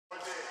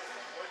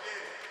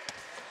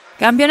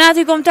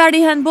Kampionati kombëtar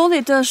i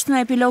handbollit është në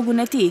epilogun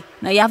e tij.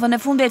 Në javën e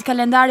fundit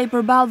kalendari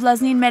përballë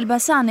vllaznin me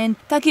Elbasanin,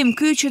 takim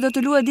ky që do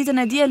të luhet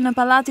ditën e diel në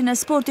Pallatin e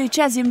Sportit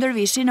Qazim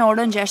Dervishi në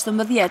orën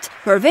 16.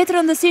 Për vetë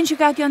rëndësinë që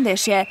ka kjo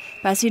ndeshje,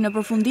 pasi në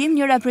përfundim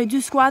njëra prej dy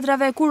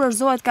skuadrave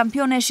kurorzohet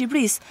kampione e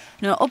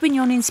Shqipërisë në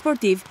opinionin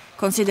sportiv,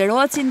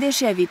 konsiderohet si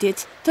ndeshja e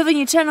vitit.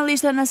 TV Channel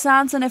ishte në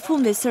seancën e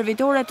fundit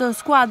servitore të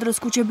skuadrës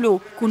kuqeblu,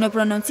 ku në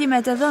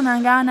prononcimet e dhëna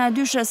nga ana e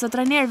dyshës së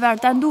trajnerëve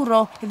Artan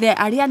Durro dhe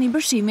Ariani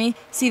Bërshimi,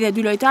 si dhe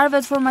dy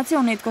lojtarëve të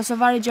formacionit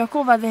Kosovari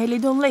Gjakova dhe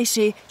Helidon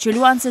Leshi, që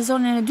luan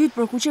sezonin e dytë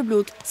për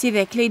kuqeblut, si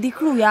dhe Klejdi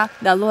Kruja,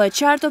 dallohet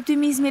qartë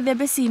optimizmi dhe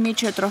besimi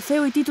që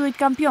trofeu i titullit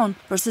kampion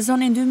për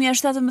sezonin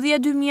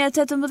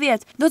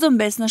 2017-2018 do të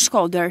mbes në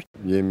Shkodër.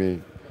 Jemi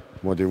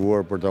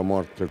motivuar për ta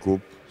marrë këtë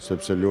kupë,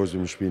 sepse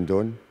lozim shtëpinë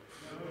tonë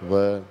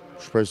dhe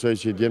shpresoj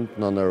që i djemtë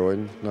na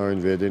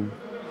ndarojnë vetin,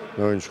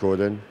 ndarojnë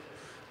Shkodën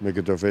me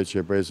këtë trofej që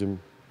e presim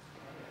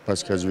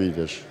pas kaq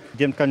vitesh.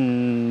 Djemtë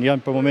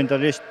janë për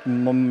momentalisht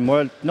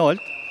moral të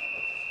lartë,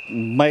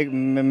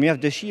 me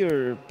mjaft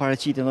dëshirë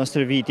paraqiten në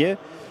stërvitje.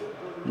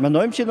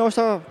 Mendojmë që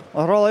ndoshta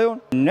rralla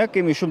jonë. Ne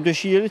kemi shumë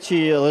dëshirë që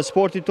edhe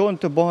sporti tonë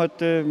të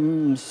bëhet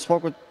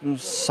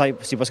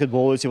si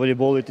basketbollit, si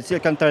volejbollit, të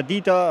cilët kanë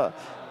tradita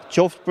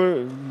qoftë për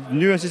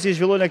mënyrën se si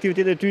zhvillojnë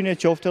aktivitetet e tyre,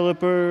 qoftë edhe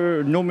për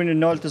numrin e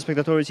lartë të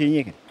spektatorëve që i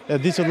njehin. E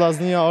di që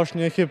vllaznia është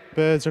një ekip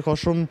që ka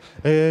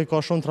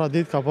shumë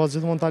traditë, ka pas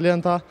gjithmonë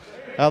talenta,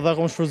 edhe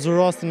kam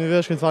shfrytzuar rastin në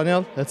vesh këtë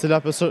fanell, e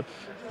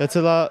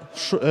cila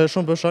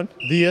shumë përshon,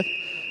 dihet,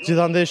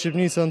 gjithandej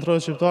Shqipërisë në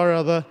trojë shqiptare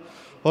edhe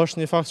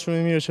është një fakt shumë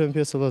i mirë që në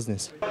pjesë të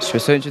vllaznisë.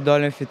 Shpresojmë që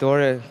dalin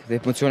fitore dhe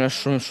emocioni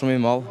është shumë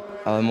i madh,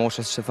 edhe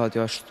mosha siç e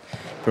thotë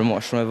është për mua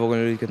shumë e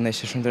vogël në këtë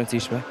ndeshje shumë të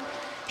rëndësishme.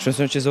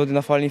 Shpresojmë që Zoti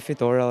na falë një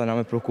fitore dhe na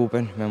me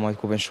kupen, me marrë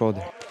kupen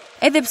Shkodër.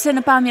 Edhe pse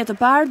në pamje të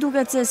parë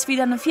duket se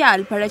sfida në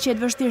fjalë paraqet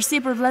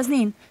vështirësi për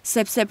vllaznin,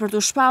 sepse për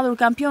të shpallur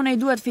kampionej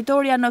duhet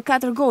fitoria në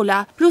 4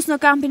 gola, plus në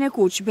kampin e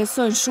kuq,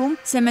 besojnë shumë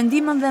se me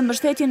ndihmën dhe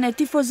mbështetjen e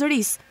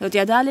tifozërisë do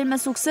t'ia dalin me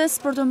sukses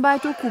për të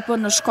mbajtur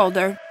kupën në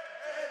Shkodër.